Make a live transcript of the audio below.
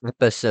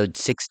Episode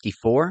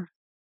 64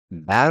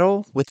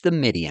 Battle with the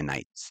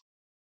Midianites.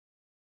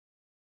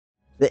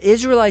 The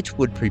Israelites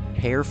would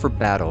prepare for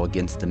battle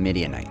against the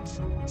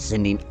Midianites,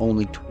 sending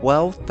only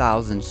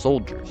 12,000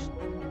 soldiers,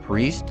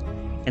 priests,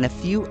 and a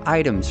few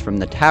items from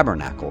the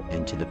tabernacle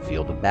into the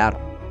field of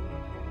battle.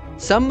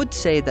 Some would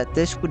say that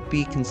this would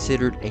be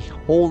considered a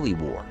holy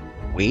war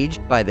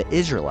waged by the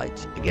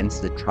Israelites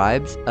against the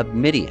tribes of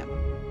Midian,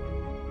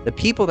 the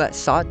people that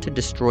sought to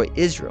destroy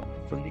Israel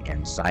from the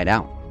inside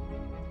out.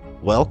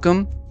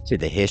 Welcome to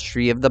the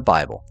history of the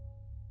Bible.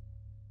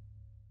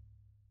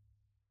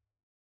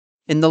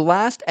 In the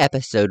last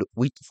episode,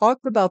 we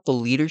talked about the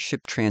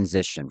leadership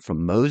transition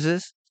from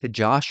Moses to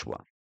Joshua.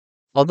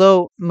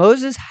 Although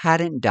Moses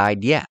hadn't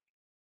died yet,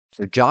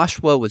 so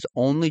Joshua was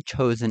only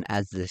chosen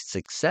as the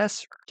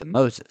successor to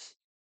Moses.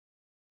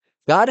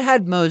 God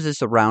had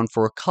Moses around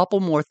for a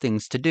couple more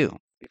things to do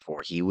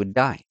before he would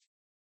die.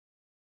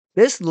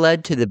 This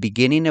led to the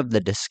beginning of the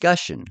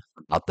discussion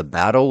about the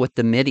battle with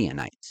the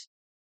Midianites.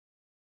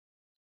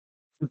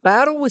 The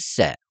battle was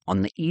set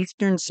on the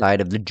eastern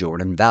side of the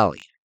Jordan Valley.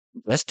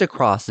 Just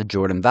across the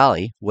Jordan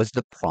Valley was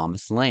the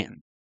Promised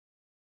Land.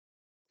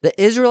 The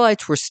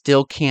Israelites were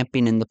still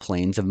camping in the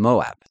plains of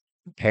Moab,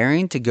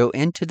 preparing to go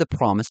into the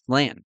Promised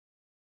Land.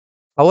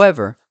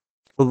 However,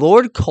 the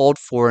Lord called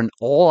for an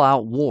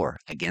all-out war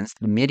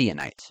against the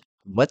Midianites,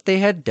 what they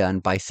had done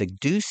by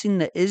seducing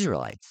the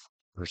Israelites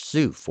to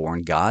pursue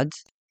foreign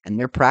gods and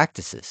their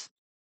practices.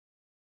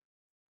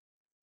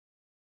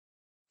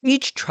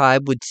 Each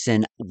tribe would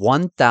send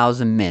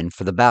 1,000 men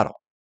for the battle.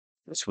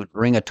 This would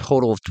bring a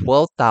total of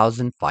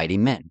 12,000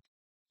 fighting men.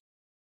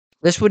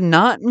 This would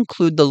not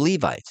include the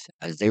Levites,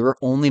 as they were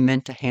only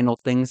meant to handle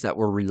things that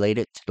were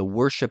related to the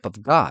worship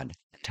of God,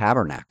 the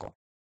tabernacle.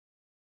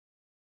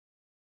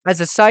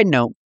 As a side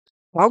note,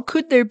 how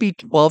could there be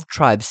 12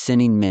 tribes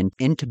sending men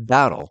into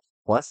battle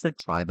plus the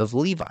tribe of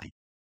Levi?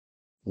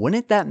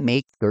 Wouldn't that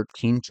make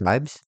 13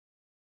 tribes?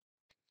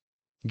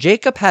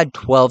 Jacob had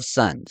 12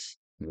 sons,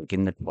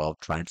 making the 12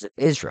 tribes of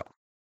Israel.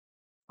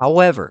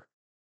 However,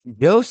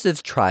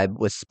 Joseph's tribe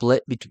was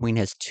split between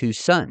his two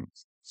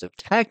sons, so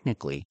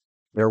technically,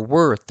 there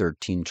were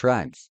 13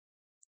 tribes.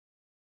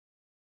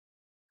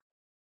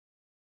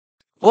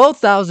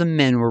 12,000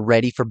 men were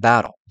ready for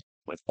battle,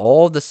 with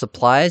all the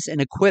supplies and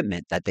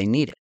equipment that they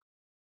needed.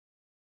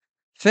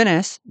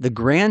 Phinehas, the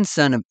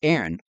grandson of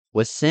Aaron,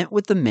 was sent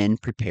with the men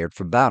prepared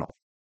for battle.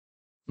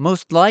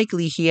 Most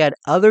likely, he had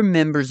other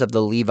members of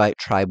the Levite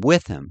tribe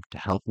with him to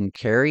help him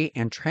carry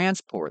and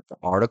transport the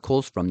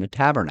articles from the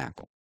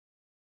tabernacle.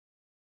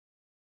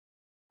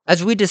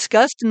 As we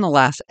discussed in the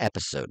last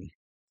episode,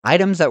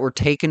 items that were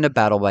taken to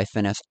battle by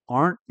Phinehas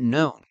aren't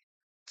known.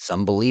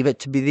 Some believe it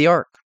to be the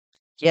ark,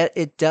 yet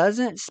it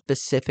doesn't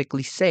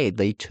specifically say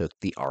they took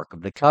the Ark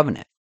of the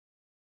Covenant.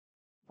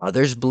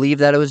 Others believe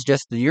that it was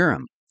just the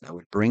Urim that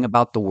would bring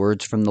about the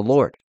words from the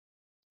Lord.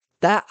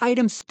 That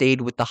item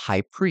stayed with the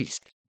high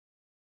priest.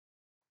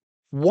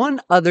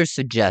 One other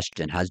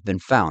suggestion has been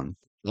found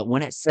that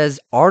when it says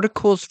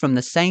articles from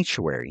the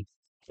sanctuary,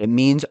 it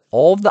means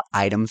all of the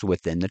items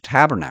within the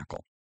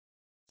tabernacle.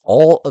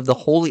 All of the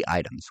holy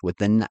items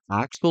within the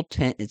actual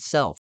tent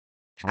itself,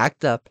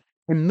 packed up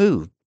and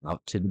moved out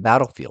to the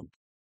battlefield.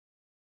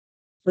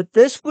 But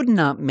this would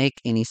not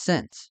make any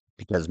sense,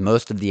 because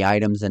most of the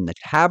items in the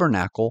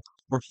tabernacle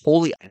were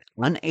wholly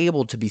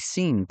unable to be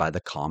seen by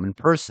the common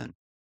person.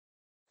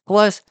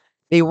 Plus,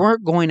 they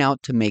weren't going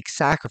out to make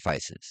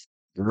sacrifices.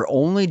 They were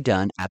only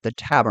done at the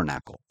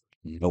tabernacle,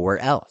 nowhere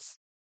else.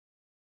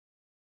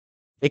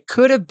 It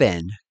could have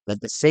been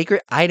that the sacred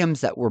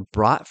items that were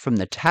brought from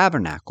the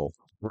tabernacle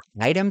were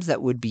items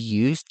that would be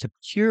used to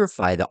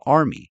purify the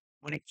army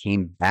when it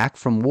came back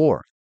from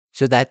war,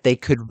 so that they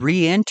could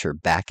re-enter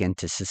back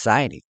into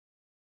society.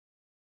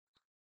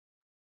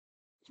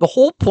 The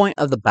whole point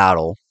of the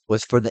battle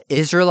was for the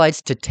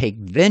Israelites to take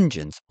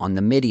vengeance on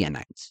the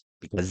Midianites,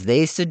 because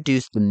they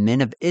seduced the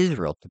men of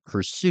Israel to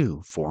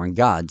pursue foreign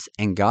gods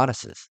and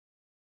goddesses.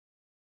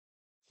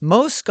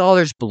 Most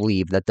scholars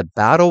believe that the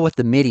battle with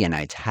the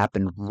Midianites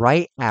happened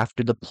right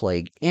after the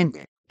plague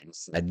ended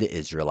inside the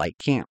Israelite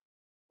camp.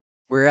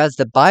 Whereas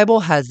the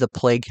Bible has the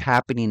plague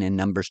happening in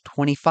Numbers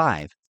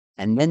 25,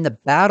 and then the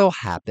battle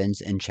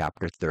happens in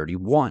chapter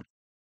 31.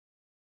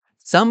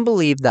 Some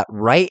believe that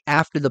right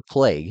after the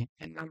plague,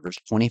 in Numbers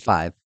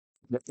 25,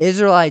 the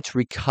Israelites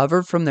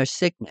recovered from their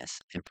sickness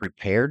and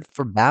prepared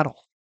for battle.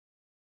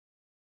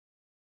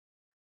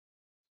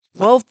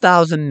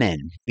 12,000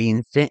 men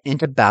being sent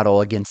into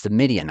battle against the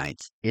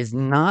Midianites is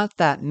not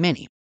that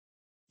many.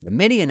 The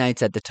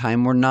Midianites at the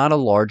time were not a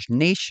large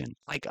nation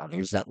like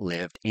others that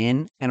lived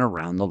in and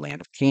around the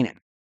land of Canaan.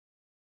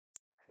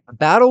 A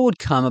battle would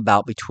come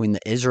about between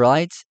the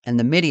Israelites and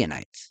the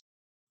Midianites.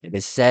 It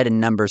is said in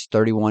Numbers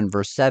 31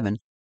 verse 7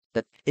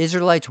 that the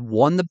Israelites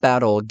won the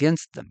battle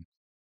against them,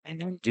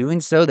 and in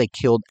doing so they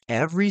killed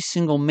every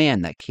single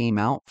man that came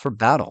out for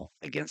battle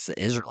against the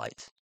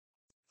Israelites,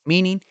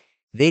 meaning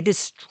they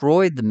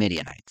destroyed the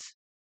Midianites.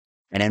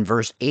 And in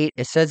verse 8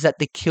 it says that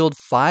they killed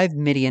 5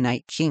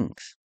 Midianite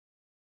kings.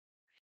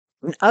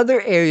 In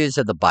other areas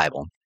of the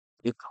Bible,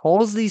 It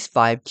calls these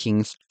five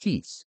kings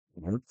chiefs,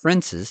 or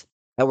princes,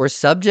 that were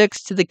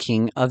subjects to the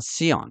king of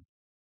Sion.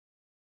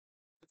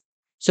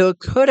 So it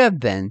could have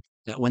been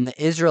that when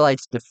the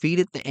Israelites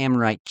defeated the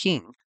Amorite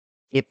king,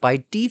 it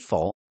by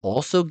default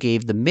also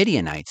gave the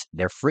Midianites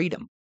their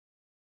freedom.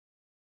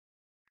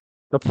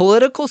 The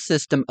political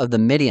system of the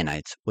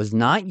Midianites was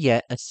not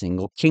yet a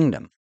single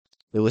kingdom.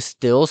 It was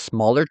still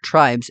smaller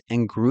tribes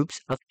and groups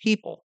of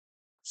people,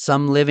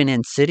 some living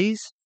in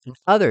cities and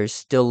others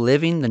still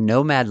living the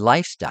nomad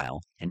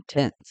lifestyle in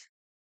tents.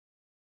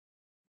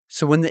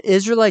 So when the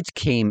Israelites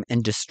came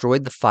and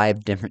destroyed the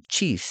five different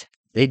chiefs,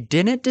 they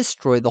didn't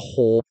destroy the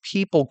whole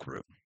people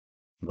group.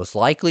 Most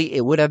likely,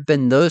 it would have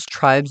been those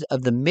tribes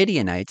of the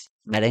Midianites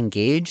that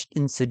engaged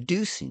in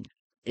seducing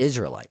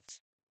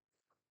Israelites.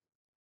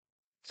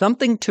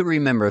 Something to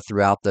remember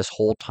throughout this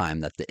whole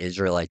time that the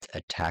Israelites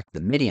attacked the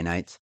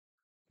Midianites,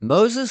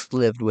 Moses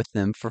lived with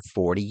them for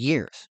 40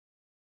 years.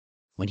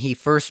 When he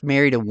first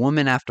married a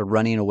woman after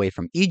running away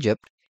from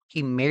Egypt,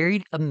 he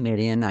married a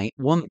Midianite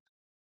woman,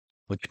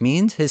 which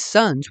means his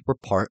sons were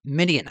part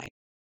Midianite.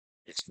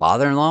 His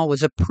father-in-law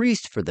was a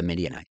priest for the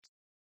Midianites.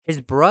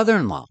 His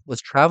brother-in-law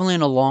was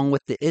traveling along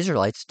with the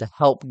Israelites to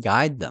help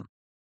guide them.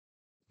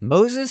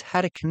 Moses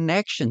had a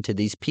connection to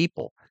these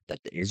people that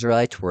the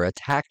Israelites were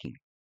attacking.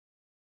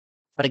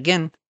 But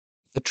again,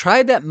 the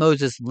tribe that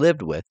Moses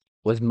lived with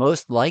was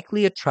most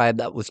likely a tribe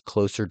that was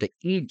closer to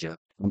Egypt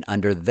and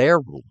under their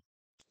rule,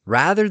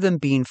 rather than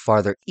being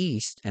farther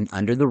east and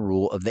under the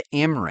rule of the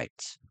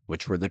Amorites,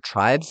 which were the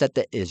tribes that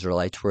the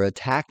Israelites were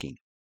attacking.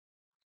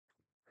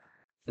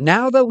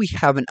 Now that we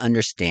have an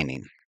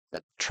understanding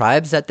that the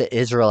tribes that the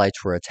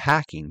Israelites were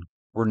attacking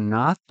were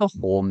not the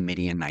whole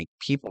Midianite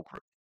people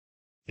group,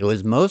 it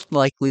was most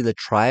likely the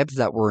tribes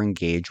that were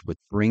engaged with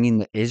bringing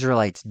the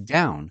Israelites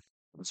down,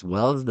 as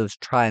well as those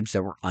tribes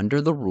that were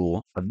under the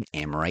rule of the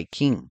Amorite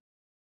king.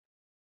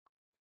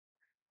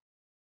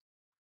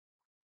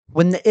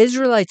 When the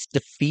Israelites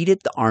defeated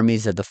the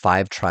armies of the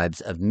five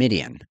tribes of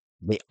Midian,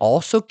 they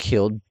also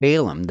killed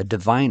Balaam the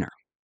diviner,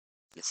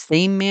 the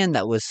same man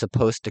that was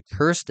supposed to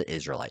curse the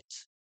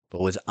Israelites,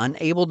 but was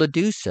unable to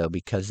do so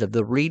because of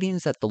the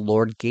readings that the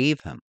Lord gave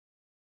him.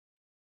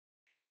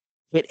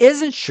 It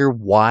isn't sure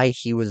why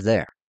he was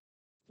there.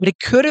 But it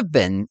could have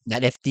been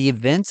that if the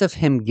events of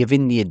him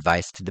giving the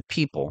advice to the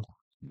people,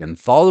 them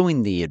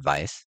following the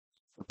advice,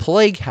 the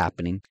plague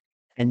happening,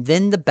 and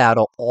then the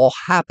battle all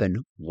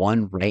happened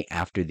one right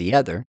after the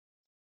other,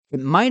 it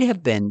might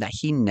have been that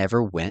he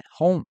never went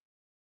home.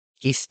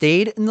 He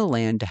stayed in the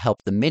land to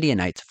help the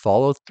Midianites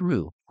follow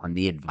through on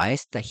the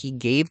advice that he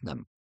gave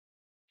them.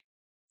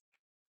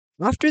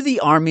 After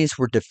the armies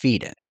were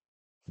defeated,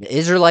 the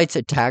Israelites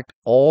attacked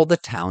all the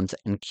towns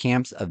and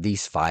camps of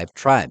these five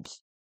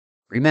tribes.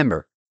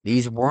 Remember,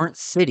 these weren't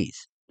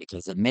cities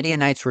because the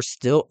Midianites were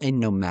still a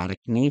nomadic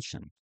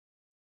nation.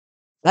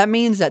 That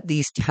means that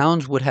these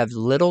towns would have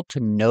little to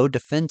no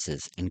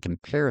defenses in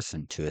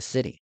comparison to a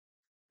city.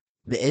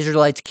 The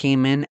Israelites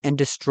came in and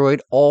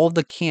destroyed all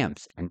the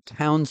camps and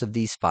towns of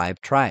these five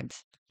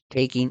tribes,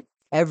 taking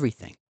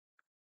everything.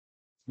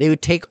 They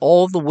would take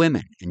all the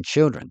women and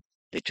children.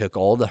 They took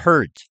all the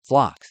herds,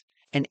 flocks,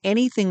 and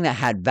anything that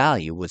had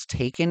value was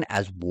taken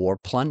as war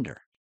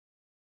plunder.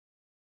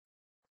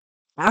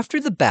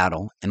 After the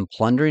battle and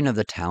plundering of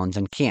the towns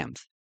and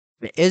camps,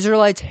 the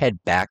Israelites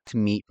head back to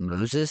meet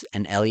Moses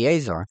and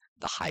Eleazar,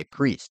 the high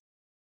priest.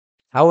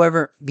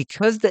 However,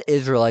 because the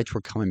Israelites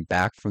were coming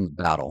back from the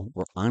battle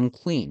were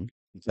unclean,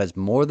 because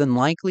more than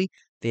likely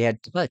they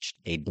had touched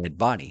a dead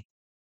body,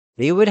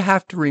 they would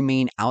have to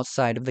remain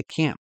outside of the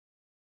camp.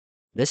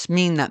 This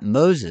meant that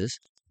Moses,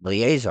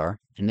 Eleazar,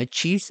 and the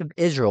chiefs of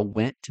Israel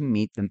went to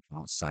meet them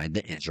outside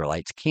the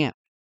Israelites' camp.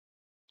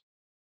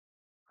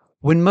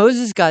 When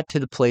Moses got to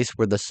the place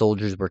where the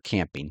soldiers were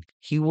camping,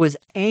 he was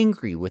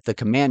angry with the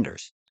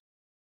commanders.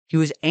 He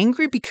was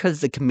angry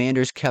because the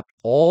commanders kept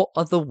all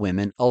of the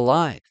women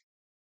alive.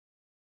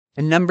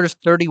 In Numbers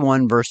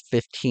 31, verse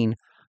 15,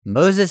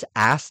 Moses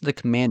asked the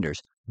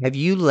commanders, "Have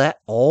you let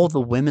all the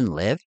women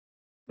live?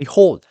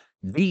 Behold,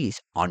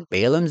 these, on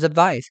Balaam's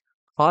advice,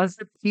 caused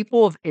the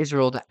people of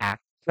Israel to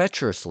act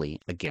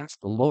treacherously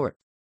against the Lord."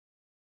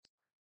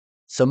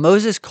 So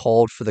Moses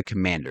called for the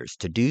commanders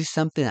to do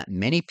something that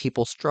many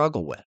people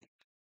struggle with.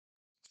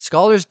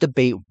 Scholars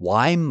debate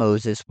why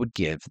Moses would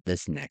give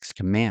this next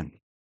command.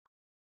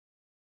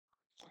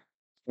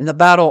 In the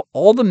battle,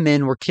 all the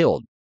men were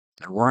killed.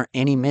 There weren't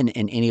any men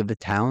in any of the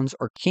towns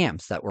or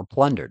camps that were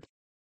plundered,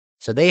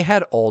 so they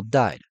had all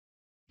died.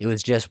 It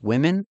was just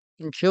women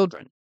and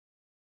children.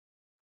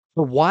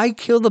 But why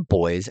kill the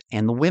boys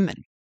and the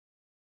women?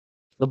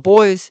 The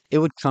boys, it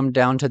would come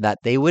down to that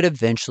they would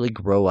eventually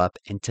grow up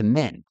into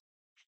men.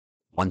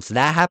 Once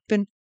that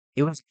happened,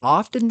 it was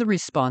often the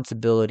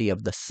responsibility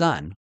of the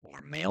son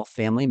or male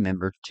family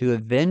member to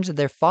avenge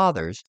their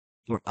father's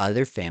or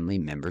other family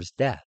members'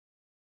 death.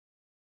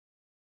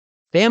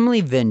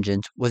 Family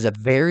vengeance was a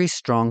very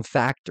strong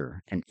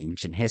factor in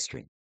ancient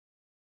history.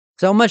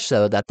 So much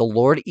so that the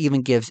Lord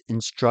even gives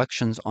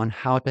instructions on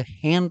how to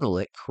handle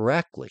it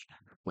correctly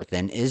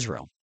within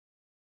Israel.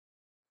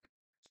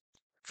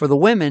 For the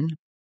women,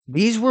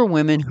 these were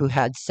women who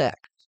had sex.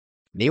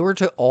 They were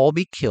to all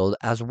be killed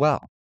as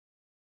well.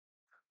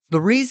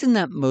 The reason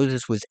that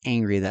Moses was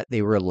angry that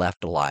they were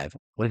left alive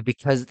was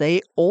because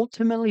they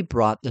ultimately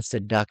brought the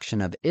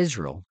seduction of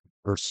Israel to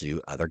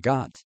pursue other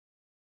gods.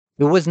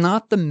 It was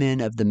not the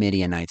men of the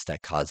Midianites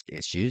that caused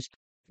issues,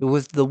 it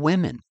was the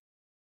women.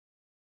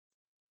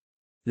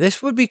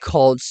 This would be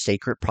called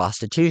sacred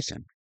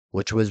prostitution,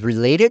 which was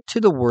related to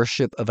the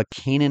worship of a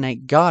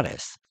Canaanite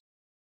goddess.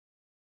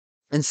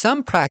 In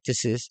some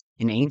practices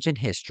in ancient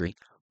history,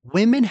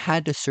 women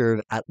had to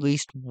serve at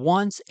least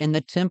once in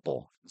the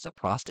temple as a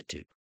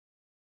prostitute.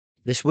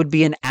 This would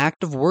be an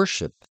act of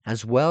worship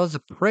as well as a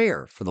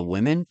prayer for the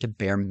women to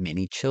bear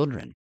many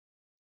children.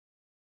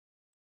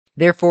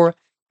 Therefore,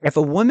 if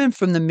a woman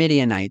from the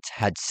Midianites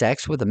had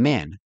sex with a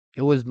man,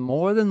 it was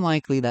more than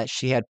likely that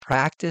she had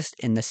practiced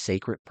in the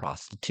sacred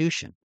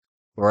prostitution,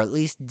 or at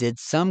least did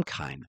some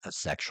kind of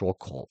sexual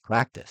cult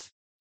practice.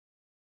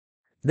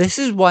 This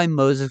is why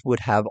Moses would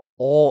have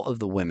all of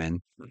the women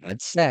who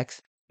had sex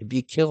to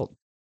be killed.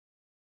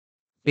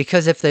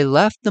 Because if they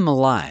left them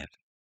alive,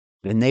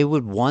 then they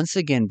would once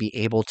again be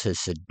able to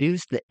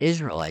seduce the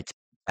Israelites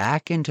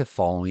back into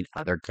following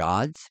other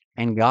gods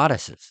and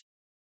goddesses.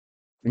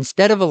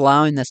 Instead of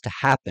allowing this to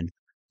happen,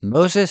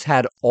 Moses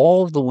had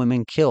all of the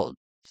women killed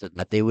so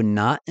that they would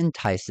not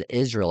entice the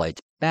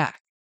Israelites back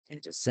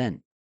into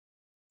sin.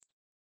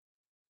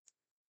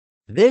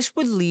 This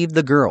would leave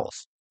the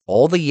girls,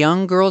 all the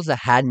young girls that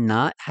had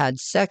not had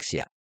sex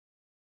yet.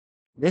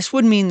 This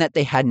would mean that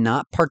they had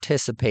not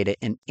participated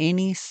in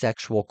any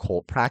sexual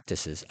cult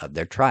practices of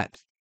their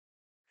tribes.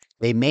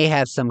 They may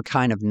have some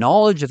kind of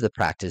knowledge of the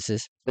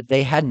practices, but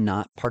they had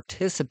not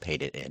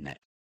participated in it.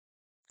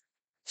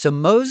 So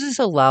Moses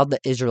allowed the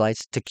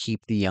Israelites to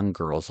keep the young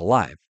girls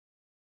alive.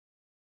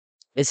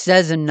 It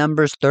says in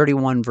Numbers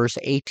 31, verse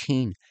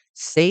 18,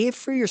 "Save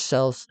for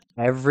yourselves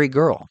every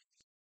girl."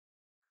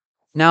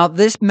 Now,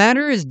 this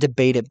matter is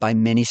debated by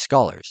many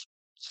scholars.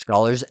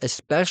 Scholars,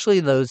 especially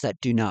those that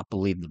do not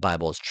believe the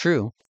Bible is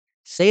true,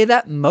 say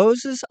that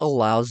Moses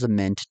allows the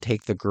men to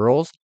take the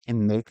girls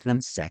and make them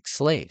sex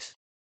slaves,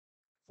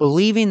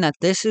 believing that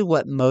this is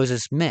what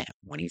Moses meant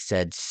when he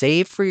said,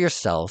 "Save for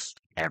yourselves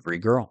every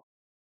girl."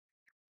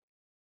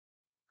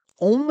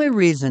 Only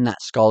reason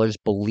that scholars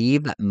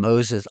believe that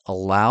Moses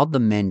allowed the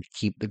men to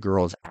keep the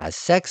girls as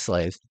sex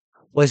slaves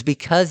was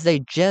because they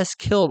just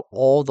killed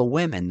all the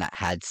women that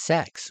had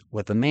sex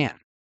with a man.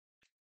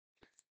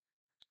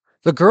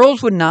 The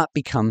girls would not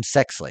become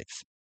sex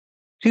slaves.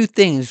 Two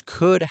things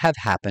could have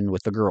happened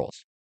with the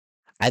girls.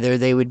 Either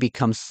they would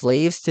become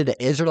slaves to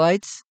the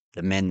Israelites,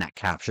 the men that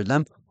captured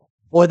them,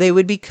 or they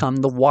would become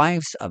the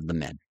wives of the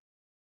men.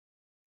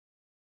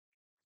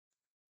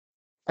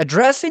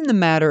 Addressing the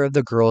matter of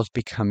the girls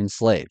becoming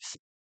slaves.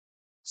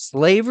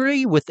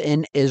 Slavery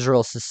within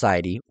Israel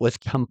society was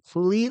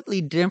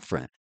completely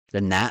different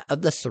than that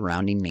of the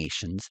surrounding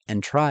nations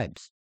and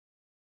tribes.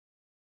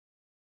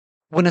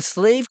 When a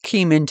slave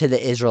came into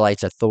the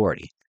Israelites'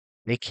 authority,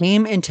 they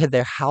came into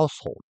their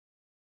household.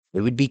 They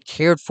would be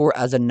cared for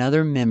as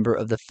another member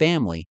of the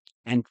family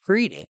and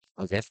treated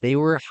as if they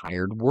were a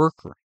hired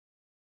worker.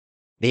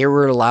 They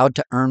were allowed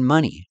to earn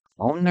money,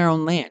 own their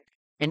own land,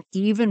 and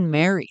even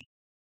marry.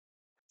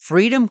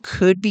 Freedom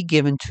could be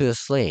given to a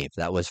slave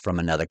that was from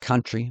another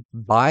country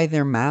by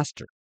their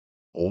master,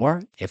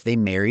 or if they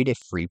married a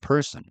free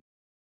person.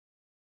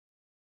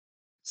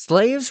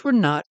 Slaves were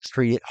not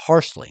treated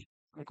harshly,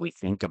 like we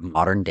think of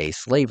modern day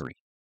slavery,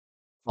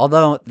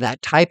 although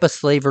that type of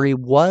slavery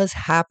was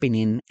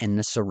happening in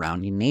the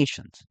surrounding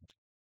nations.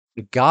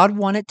 But God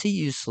wanted to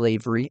use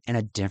slavery in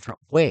a different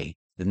way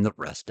than the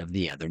rest of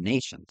the other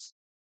nations.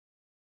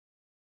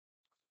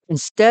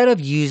 Instead of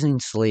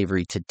using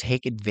slavery to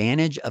take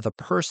advantage of a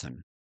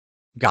person,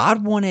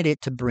 God wanted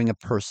it to bring a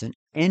person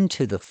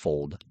into the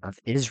fold of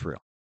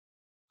Israel.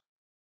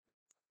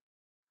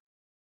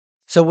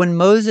 So when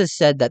Moses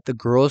said that the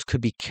girls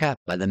could be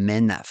kept by the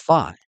men that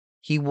fought,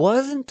 he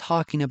wasn't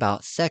talking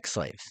about sex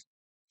slaves.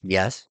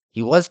 Yes,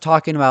 he was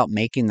talking about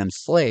making them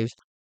slaves,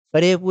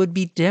 but it would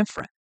be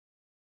different.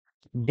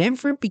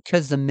 Different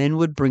because the men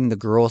would bring the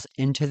girls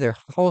into their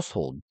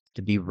household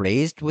to be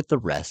raised with the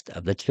rest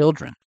of the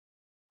children.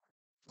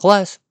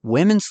 Plus,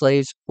 women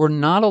slaves were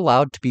not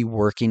allowed to be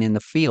working in the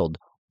field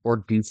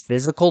or do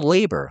physical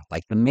labor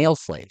like the male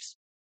slaves.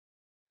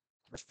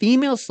 The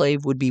female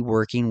slave would be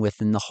working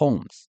within the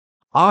homes.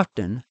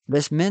 Often,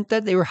 this meant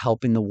that they were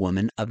helping the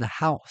woman of the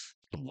house,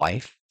 the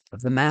wife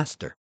of the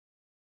master.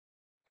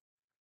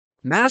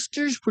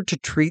 Masters were to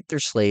treat their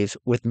slaves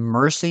with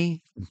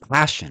mercy,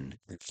 compassion,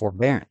 and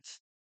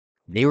forbearance.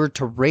 They were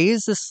to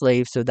raise the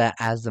slave so that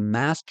as the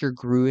master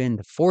grew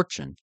into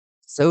fortune,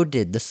 so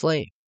did the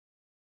slave.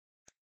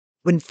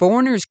 When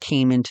foreigners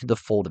came into the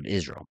fold of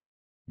Israel,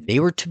 they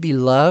were to be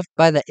loved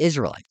by the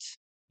Israelites.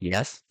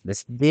 Yes,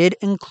 this did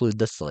include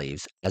the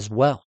slaves as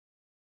well.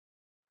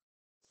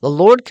 The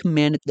Lord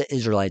commanded the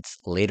Israelites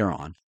later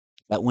on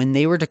that when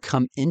they were to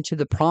come into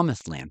the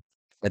promised land,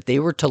 that they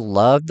were to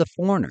love the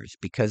foreigners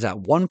because at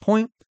one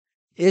point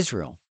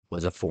Israel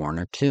was a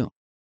foreigner too.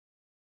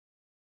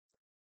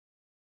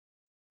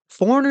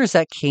 Foreigners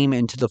that came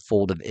into the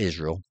fold of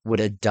Israel would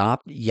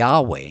adopt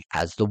Yahweh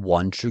as the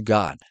one true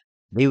God.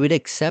 They would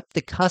accept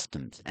the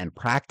customs and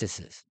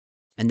practices,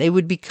 and they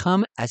would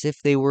become as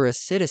if they were a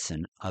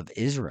citizen of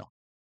Israel.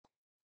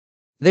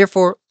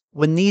 Therefore,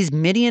 when these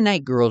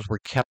Midianite girls were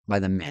kept by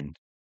the men,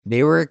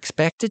 they were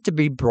expected to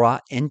be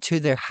brought into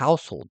their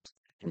households.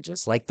 And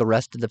just like the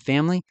rest of the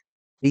family,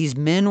 these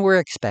men were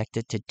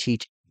expected to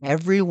teach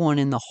everyone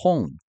in the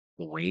home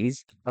the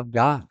ways of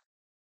God.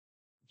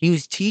 He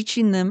was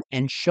teaching them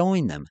and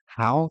showing them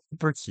how to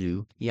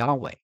pursue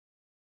Yahweh.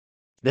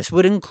 This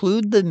would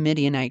include the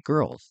Midianite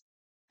girls.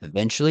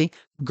 Eventually,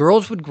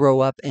 girls would grow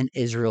up in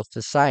Israel's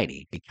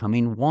society,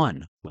 becoming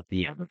one with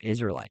the other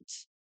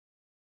Israelites.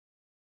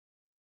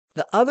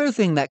 The other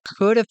thing that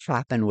could have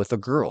happened with the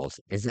girls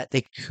is that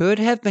they could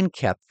have been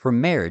kept for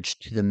marriage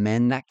to the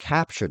men that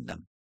captured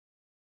them.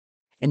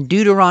 In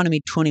Deuteronomy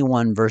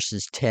 21,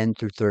 verses 10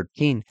 through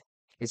 13,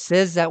 it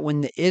says that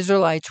when the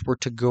Israelites were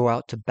to go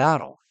out to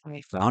battle,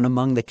 they found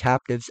among the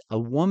captives a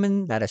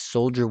woman that a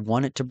soldier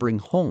wanted to bring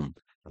home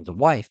as a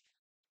wife.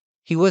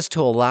 He was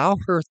to allow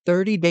her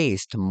 30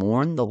 days to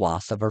mourn the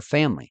loss of her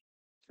family.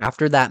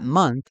 After that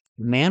month,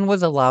 the man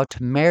was allowed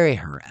to marry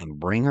her and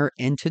bring her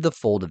into the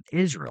fold of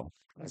Israel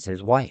as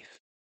his wife.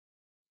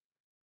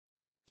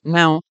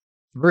 Now,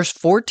 verse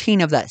 14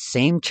 of that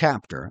same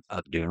chapter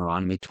of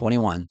Deuteronomy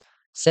 21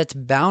 sets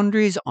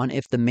boundaries on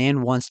if the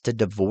man wants to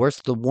divorce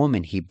the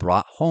woman he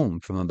brought home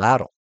from a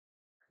battle.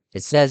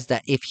 It says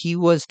that if he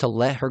was to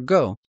let her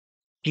go,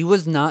 she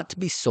was not to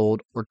be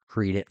sold or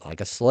treated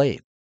like a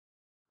slave.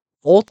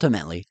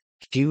 Ultimately,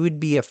 she would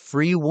be a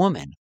free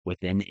woman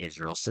within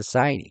Israel's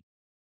society.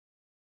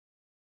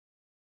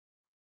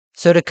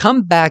 So, to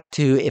come back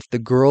to if the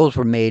girls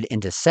were made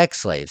into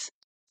sex slaves,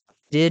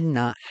 did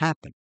not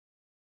happen.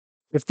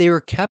 If they were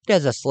kept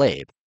as a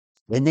slave,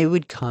 then they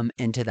would come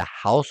into the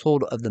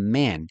household of the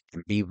man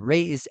and be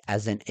raised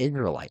as an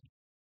Israelite.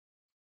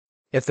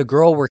 If the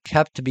girl were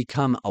kept to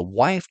become a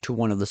wife to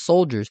one of the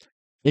soldiers,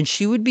 then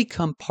she would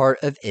become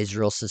part of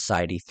Israel's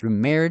society through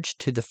marriage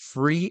to the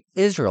free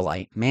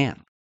Israelite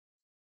man.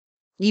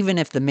 Even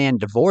if the man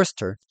divorced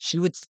her, she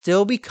would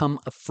still become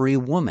a free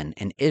woman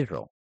in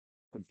Israel,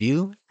 to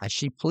do as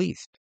she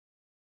pleased.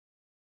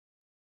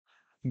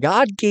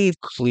 God gave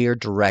clear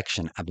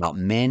direction about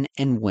men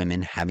and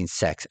women having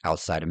sex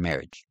outside of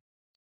marriage.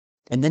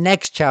 In the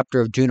next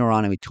chapter of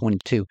Deuteronomy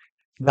 22,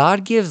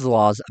 God gives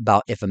laws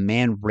about if a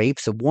man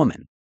rapes a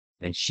woman,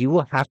 then she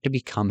will have to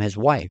become his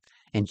wife,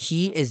 and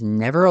he is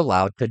never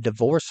allowed to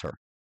divorce her.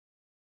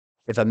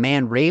 If a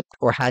man raped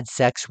or had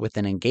sex with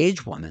an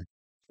engaged woman,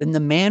 then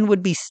the man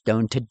would be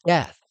stoned to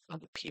death by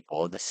the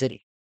people of the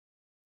city.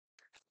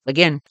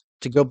 Again,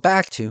 to go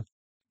back to,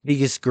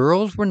 these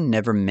girls were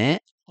never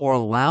meant or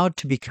allowed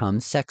to become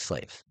sex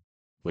slaves,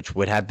 which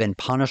would have been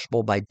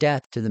punishable by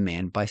death to the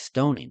man by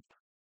stoning.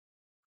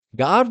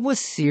 God was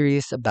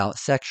serious about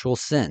sexual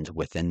sins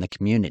within the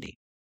community.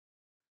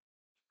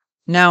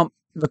 Now,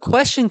 the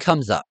question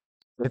comes up,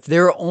 if they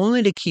were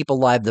only to keep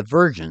alive the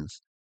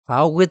virgins,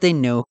 how would they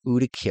know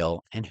who to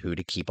kill and who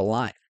to keep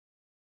alive?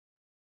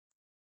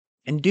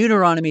 In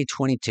Deuteronomy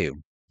 22,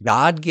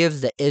 God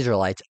gives the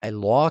Israelites a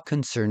law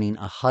concerning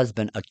a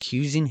husband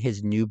accusing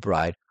his new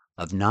bride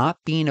of not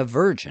being a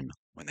virgin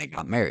when they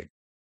got married.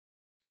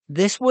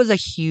 This was a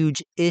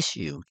huge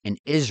issue in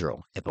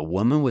Israel if a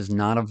woman was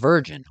not a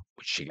virgin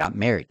when she got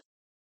married.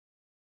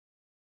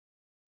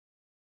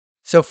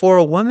 So, for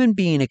a woman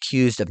being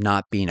accused of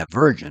not being a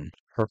virgin,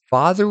 her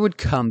father would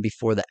come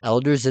before the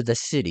elders of the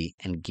city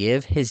and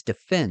give his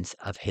defense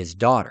of his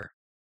daughter.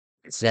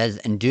 It says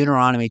in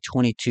Deuteronomy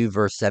 22,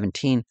 verse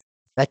 17,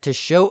 that to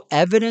show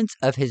evidence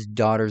of his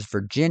daughter's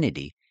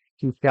virginity,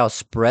 he shall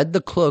spread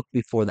the cloak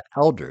before the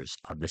elders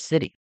of the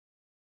city.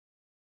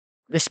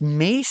 This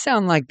may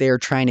sound like they are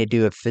trying to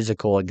do a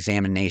physical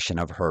examination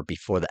of her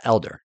before the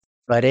elder,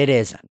 but it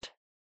isn't.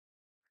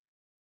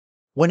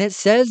 When it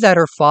says that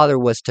her father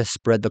was to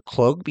spread the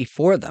cloak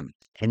before them,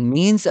 it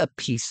means a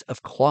piece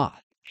of cloth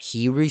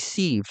he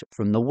received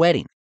from the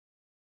wedding.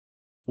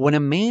 When a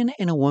man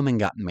and a woman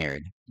got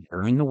married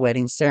during the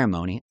wedding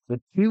ceremony,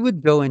 the two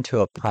would go into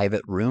a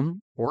private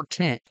room or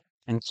tent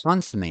and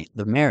consummate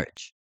the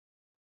marriage,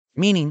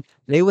 meaning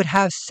they would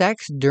have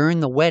sex during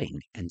the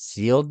wedding and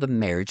seal the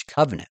marriage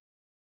covenant.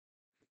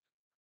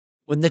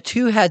 When the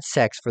two had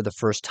sex for the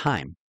first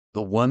time,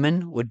 the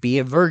woman would be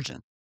a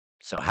virgin,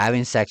 so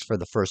having sex for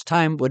the first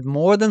time would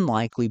more than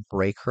likely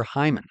break her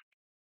hymen.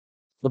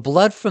 The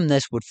blood from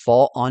this would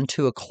fall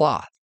onto a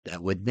cloth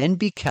that would then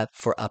be kept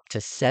for up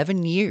to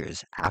 7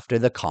 years after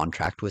the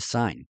contract was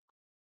signed.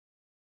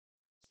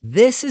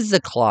 This is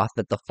the cloth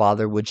that the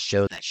father would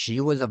show that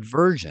she was a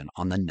virgin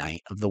on the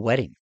night of the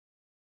wedding.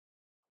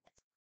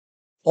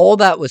 All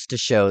that was to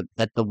show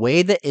that the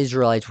way the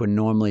Israelites would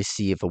normally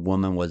see if a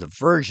woman was a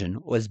virgin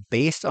was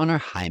based on her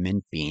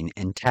hymen being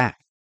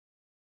intact.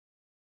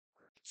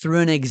 Through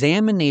an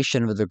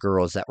examination of the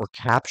girls that were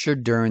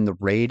captured during the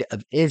raid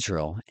of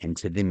Israel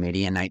into the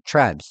Midianite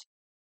tribes,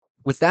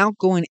 without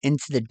going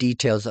into the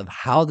details of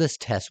how this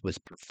test was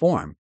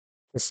performed,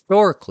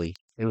 historically,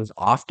 It was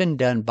often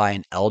done by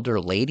an elder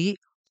lady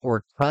or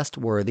a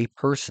trustworthy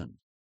person.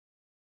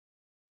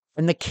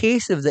 In the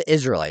case of the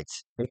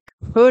Israelites, it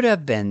could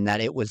have been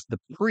that it was the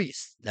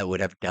priests that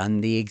would have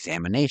done the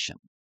examination,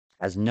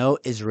 as no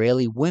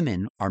Israeli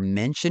women are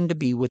mentioned to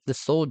be with the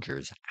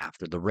soldiers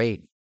after the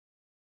raid.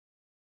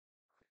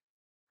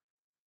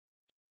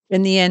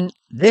 In the end,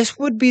 this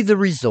would be the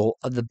result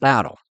of the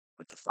battle,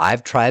 with the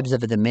 5 tribes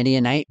of the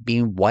Midianite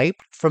being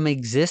wiped from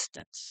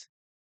existence.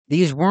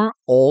 These weren't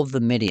all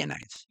the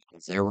Midianites,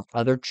 as there were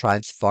other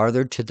tribes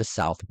farther to the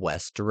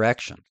southwest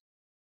direction.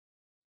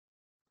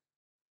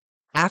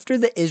 After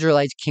the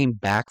Israelites came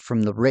back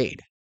from the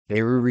raid,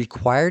 they were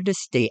required to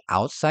stay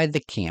outside the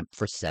camp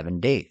for 7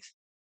 days.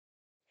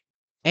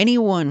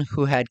 Anyone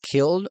who had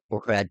killed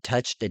or who had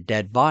touched a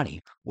dead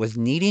body was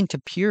needing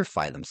to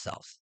purify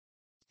themselves.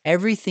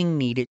 Everything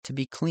needed to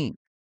be clean.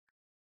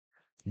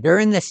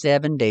 During the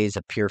 7 days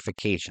of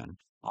purification,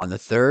 on the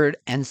third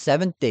and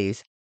seventh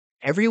days,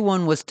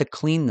 everyone was to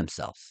clean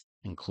themselves,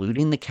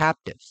 including the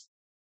captives.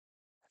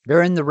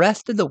 During the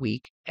rest of the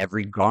week,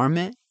 every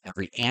garment,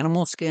 every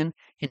animal skin,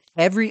 and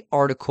every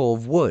article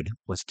of wood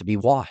was to be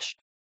washed.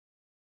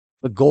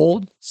 The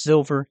gold,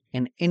 silver,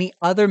 and any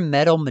other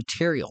metal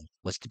material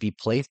was to be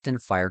placed in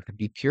fire to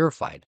be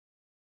purified.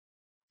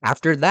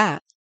 After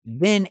that,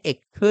 then it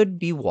could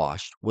be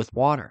washed with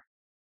water.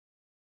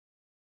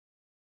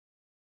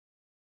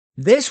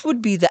 This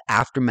would be the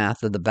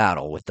aftermath of the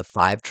battle with the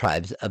 5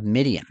 tribes of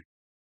Midian.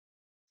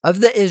 Of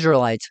the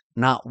Israelites,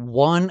 not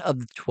one of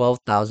the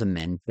 12,000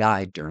 men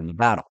died during the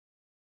battle.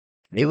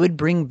 They would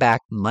bring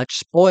back much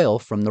spoil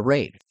from the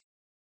raid.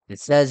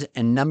 It says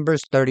in Numbers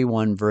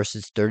 31,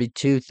 verses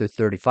 32 through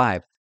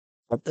 35,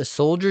 that the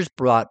soldiers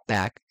brought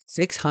back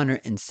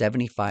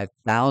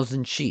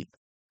 675,000 sheep,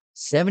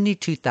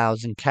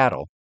 72,000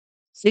 cattle,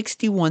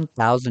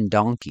 61,000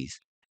 donkeys,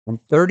 and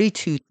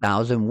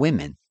 32,000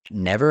 women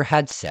never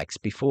had sex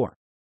before.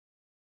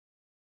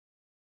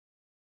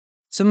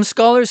 Some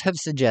scholars have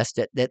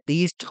suggested that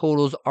these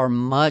totals are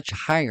much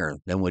higher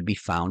than would be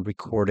found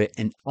recorded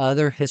in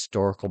other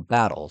historical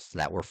battles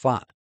that were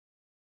fought.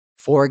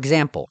 For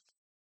example,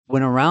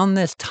 when around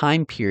this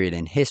time period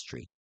in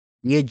history,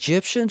 the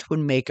Egyptians would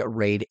make a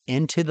raid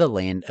into the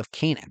land of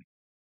Canaan.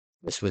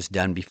 This was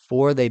done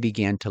before they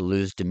began to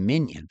lose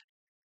dominion,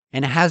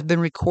 and it has been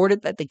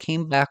recorded that they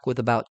came back with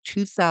about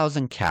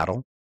 2,000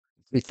 cattle,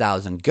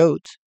 2,000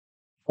 goats,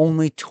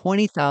 only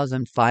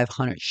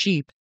 20,500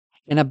 sheep,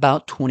 and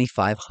about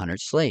 2,500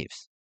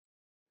 slaves.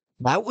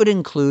 That would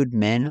include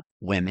men,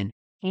 women,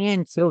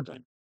 and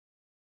children.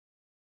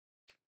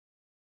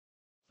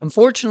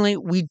 Unfortunately,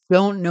 we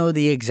don't know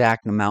the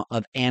exact amount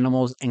of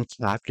animals and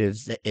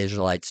captives the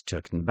Israelites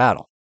took in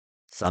battle.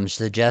 Some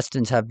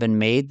suggestions have been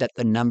made that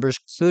the numbers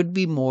could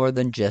be more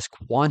than just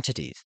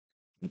quantities.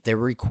 They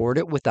were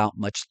recorded without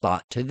much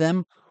thought to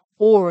them,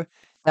 or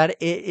that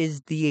it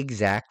is the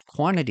exact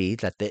quantity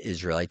that the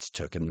Israelites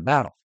took in the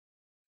battle.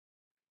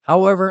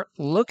 However,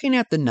 looking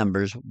at the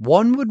numbers,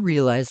 one would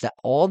realize that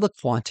all the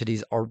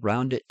quantities are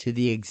rounded to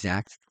the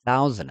exact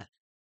thousandth.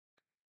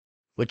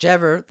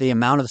 Whichever the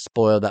amount of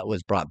spoil that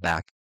was brought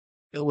back,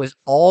 it was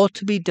all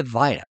to be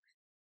divided.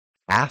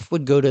 Half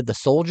would go to the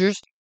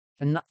soldiers,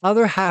 and the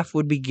other half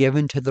would be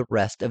given to the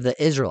rest of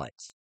the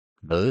Israelites,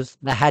 those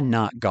that had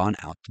not gone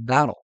out to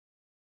battle.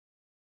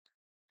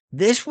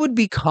 This would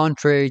be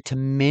contrary to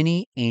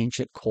many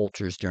ancient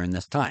cultures during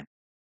this time.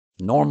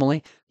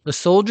 Normally, the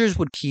soldiers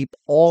would keep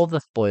all the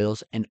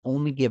spoils and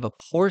only give a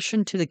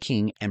portion to the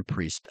king and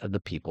priest of the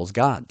people's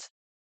gods.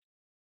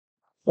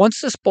 Once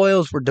the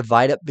spoils were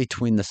divided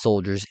between the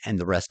soldiers and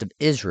the rest of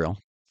Israel,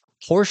 a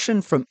portion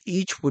from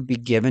each would be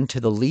given to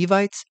the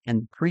Levites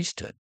and the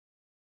priesthood.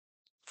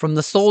 From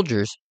the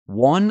soldiers,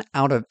 1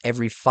 out of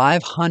every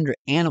 500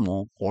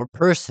 animal or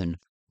person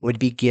would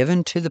be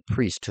given to the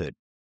priesthood.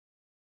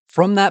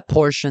 From that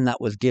portion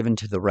that was given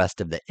to the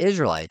rest of the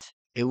Israelites,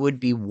 it would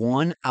be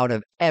 1 out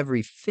of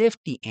every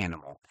 50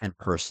 animal and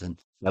person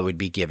that would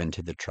be given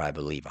to the tribe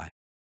of Levi.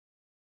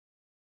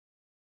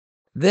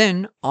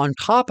 Then, on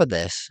top of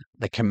this,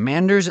 the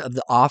commanders of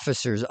the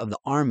officers of the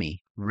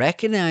army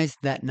recognized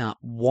that not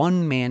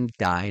one man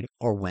died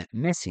or went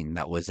missing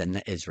that was in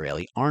the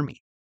Israeli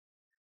army.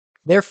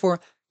 Therefore,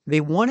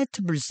 they wanted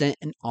to present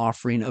an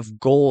offering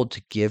of gold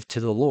to give to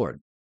the Lord.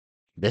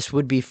 This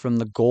would be from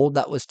the gold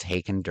that was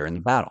taken during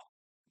the battle.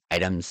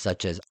 Items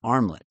such as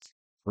armlets,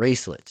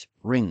 bracelets,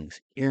 rings,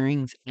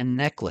 earrings, and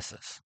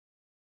necklaces.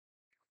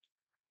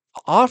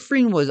 The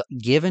offering was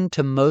given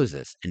to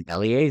Moses and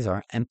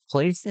Eleazar and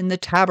placed in the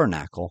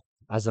tabernacle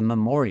as a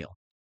memorial,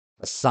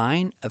 a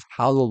sign of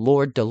how the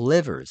Lord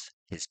delivers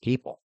his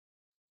people.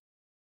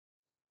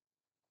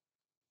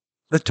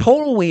 The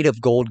total weight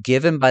of gold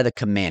given by the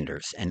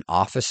commanders and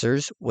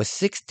officers was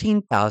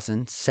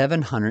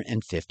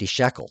 16,750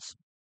 shekels.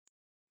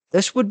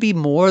 This would be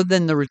more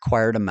than the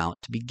required amount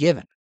to be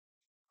given.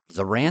 As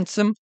a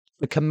ransom,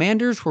 the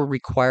commanders were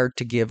required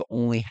to give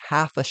only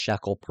half a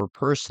shekel per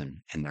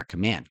person in their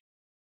command.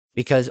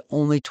 Because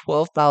only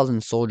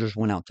 12,000 soldiers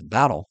went out to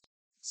battle,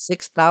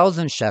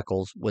 6,000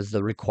 shekels was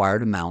the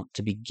required amount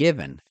to be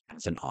given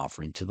as an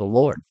offering to the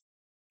Lord.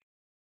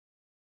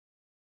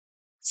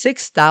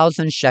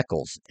 6,000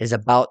 shekels is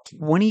about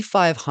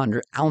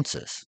 2,500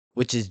 ounces,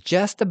 which is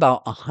just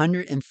about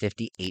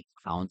 158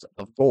 pounds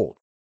of gold,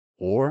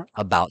 or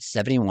about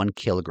 71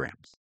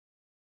 kilograms.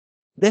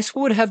 This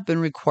would have been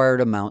required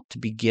amount to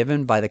be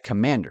given by the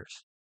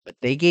commanders, but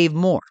they gave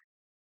more,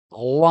 a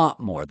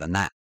lot more than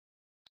that.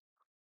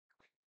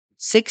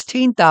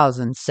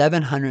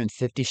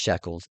 16,750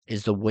 shekels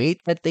is the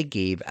weight that they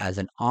gave as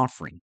an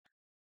offering.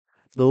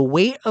 The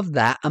weight of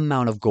that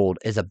amount of gold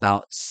is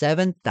about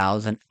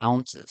 7,000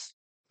 ounces,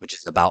 which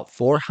is about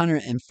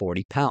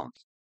 440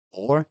 pounds,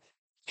 or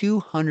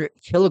 200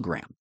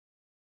 kilograms.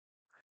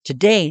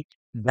 Today,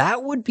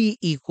 that would be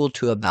equal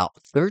to about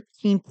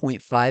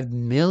 13.5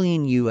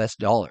 million US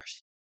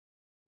dollars.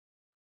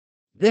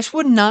 This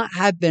would not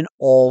have been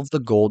all of the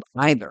gold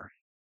either.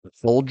 The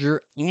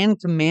soldier and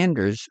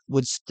commanders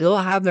would still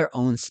have their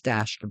own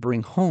stash to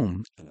bring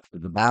home after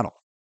the battle.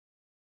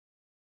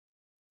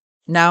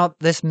 Now,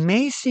 this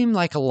may seem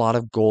like a lot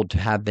of gold to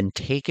have been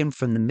taken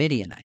from the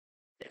Midianites,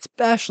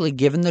 especially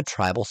given the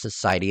tribal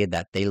society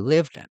that they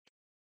lived in.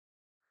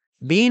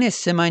 Being a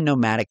semi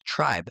nomadic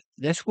tribe,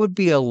 this would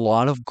be a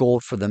lot of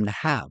gold for them to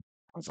have,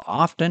 as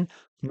often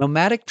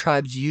nomadic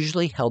tribes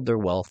usually held their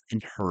wealth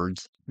in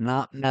herds,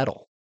 not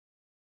metal.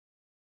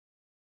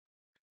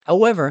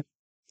 However,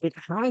 it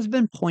has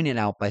been pointed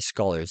out by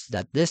scholars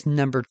that this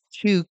number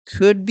 2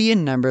 could be a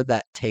number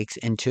that takes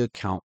into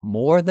account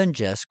more than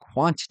just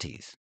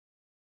quantities.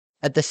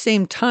 At the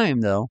same time,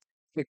 though,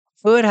 it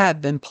could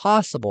have been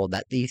possible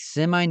that these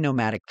semi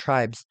nomadic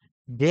tribes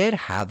did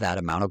have that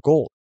amount of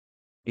gold,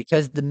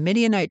 because the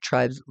Midianite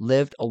tribes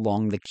lived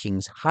along the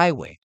King's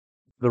Highway,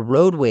 the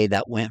roadway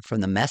that went from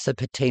the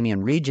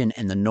Mesopotamian region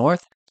in the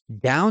north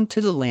down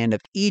to the land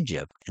of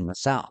Egypt in the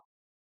south.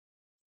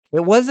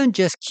 It wasn't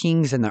just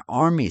kings and their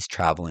armies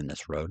traveling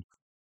this road.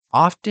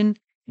 Often,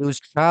 it was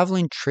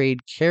traveling trade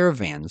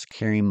caravans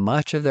carrying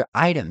much of their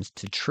items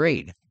to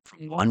trade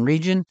from one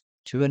region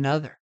to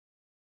another.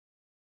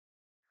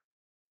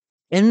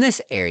 In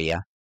this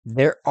area,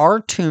 there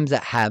are tombs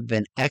that have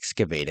been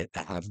excavated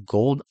that have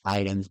gold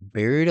items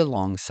buried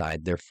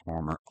alongside their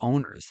former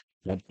owners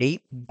that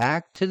date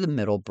back to the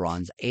Middle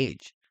Bronze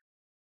Age.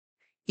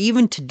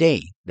 Even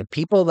today, the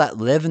people that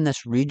live in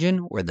this region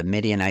where the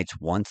Midianites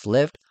once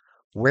lived,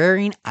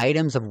 wearing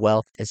items of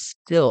wealth is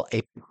still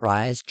a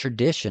prized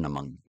tradition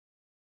among them.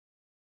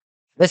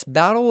 This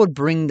battle would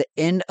bring the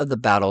end of the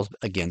battles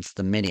against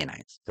the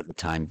Midianites for the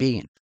time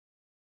being.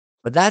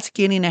 But that's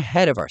getting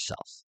ahead of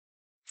ourselves.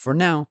 For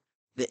now,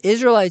 the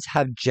Israelites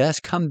have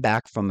just come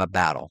back from a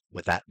battle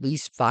with at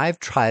least 5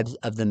 tribes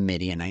of the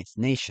Midianites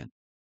nation,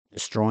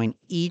 destroying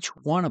each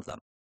one of them.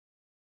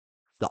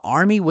 The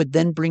army would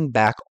then bring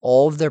back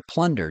all of their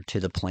plunder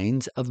to the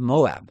plains of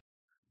Moab,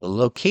 the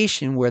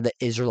location where the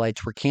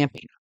Israelites were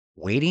camping,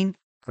 waiting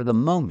for the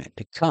moment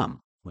to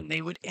come when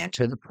they would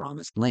enter the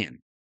promised land.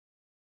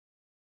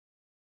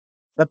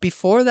 But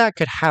before that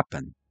could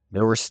happen,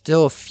 there were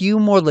still a few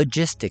more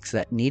logistics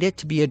that needed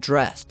to be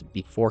addressed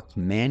before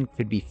command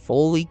could be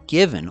fully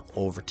given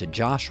over to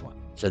Joshua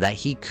so that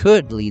he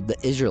could lead the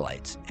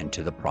Israelites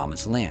into the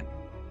promised land.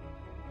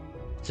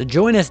 So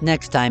join us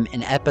next time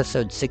in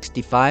episode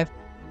 65,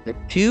 the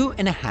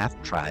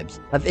 2.5 tribes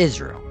of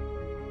Israel.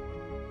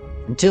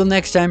 Until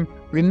next time,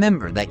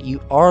 remember that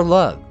you are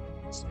loved,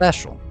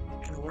 special,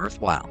 and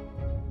worthwhile.